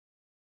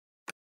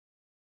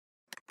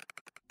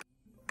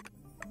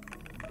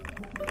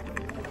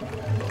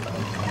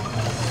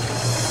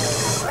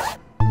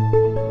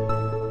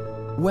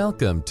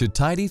Welcome to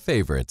Tidy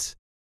Favorites.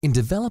 In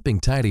developing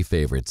Tidy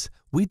Favorites,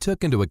 we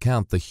took into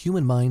account the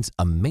human mind's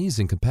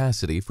amazing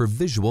capacity for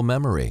visual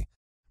memory,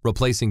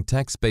 replacing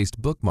text-based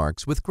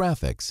bookmarks with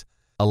graphics,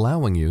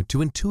 allowing you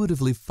to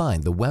intuitively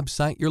find the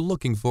website you're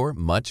looking for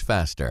much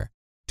faster.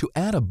 To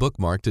add a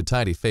bookmark to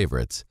Tidy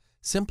Favorites,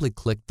 simply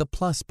click the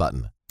plus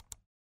button.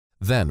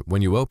 Then,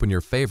 when you open your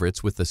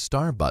favorites with the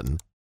star button,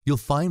 you'll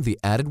find the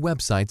added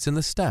websites in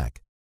the stack.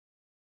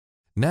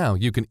 Now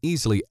you can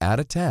easily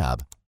add a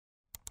tab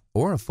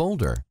or a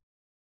folder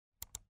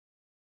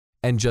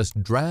and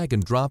just drag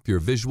and drop your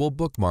visual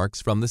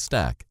bookmarks from the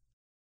stack.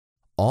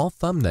 All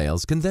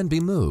thumbnails can then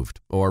be moved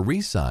or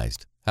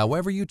resized,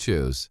 however you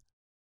choose.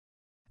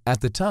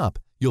 At the top,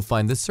 you'll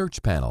find the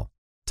search panel.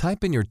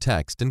 Type in your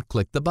text and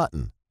click the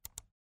button.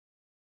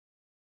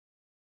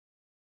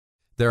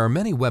 There are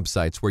many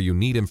websites where you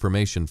need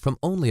information from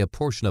only a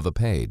portion of a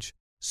page.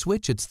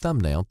 Switch its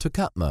thumbnail to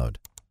cut mode.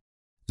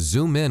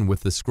 Zoom in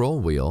with the scroll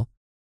wheel,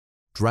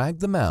 drag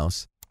the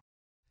mouse,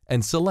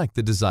 and select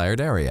the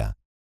desired area.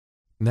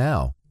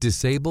 Now,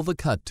 disable the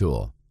cut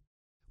tool.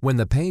 When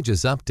the page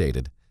is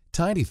updated,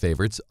 Tidy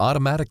Favorites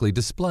automatically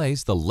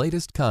displays the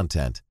latest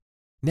content.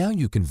 Now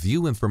you can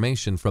view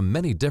information from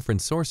many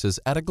different sources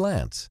at a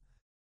glance.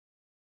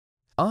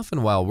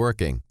 Often while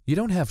working, you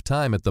don't have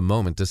time at the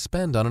moment to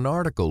spend on an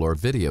article or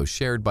video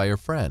shared by your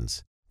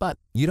friends. But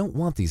you don't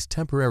want these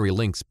temporary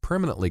links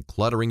permanently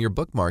cluttering your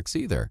bookmarks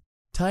either.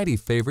 Tidy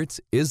Favorites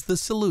is the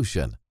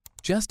solution.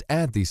 Just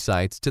add these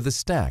sites to the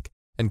stack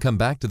and come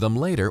back to them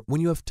later when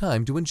you have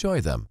time to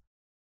enjoy them.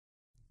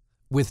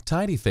 With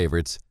Tidy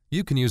Favorites,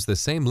 you can use the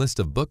same list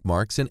of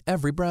bookmarks in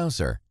every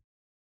browser.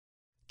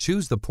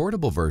 Choose the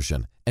portable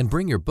version and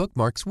bring your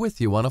bookmarks with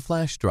you on a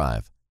flash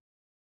drive.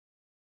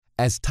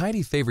 As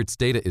Tidy Favorites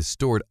data is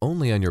stored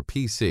only on your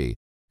PC,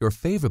 your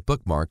favorite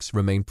bookmarks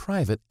remain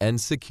private and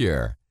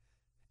secure.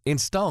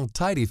 Install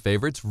Tidy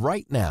Favorites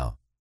right now.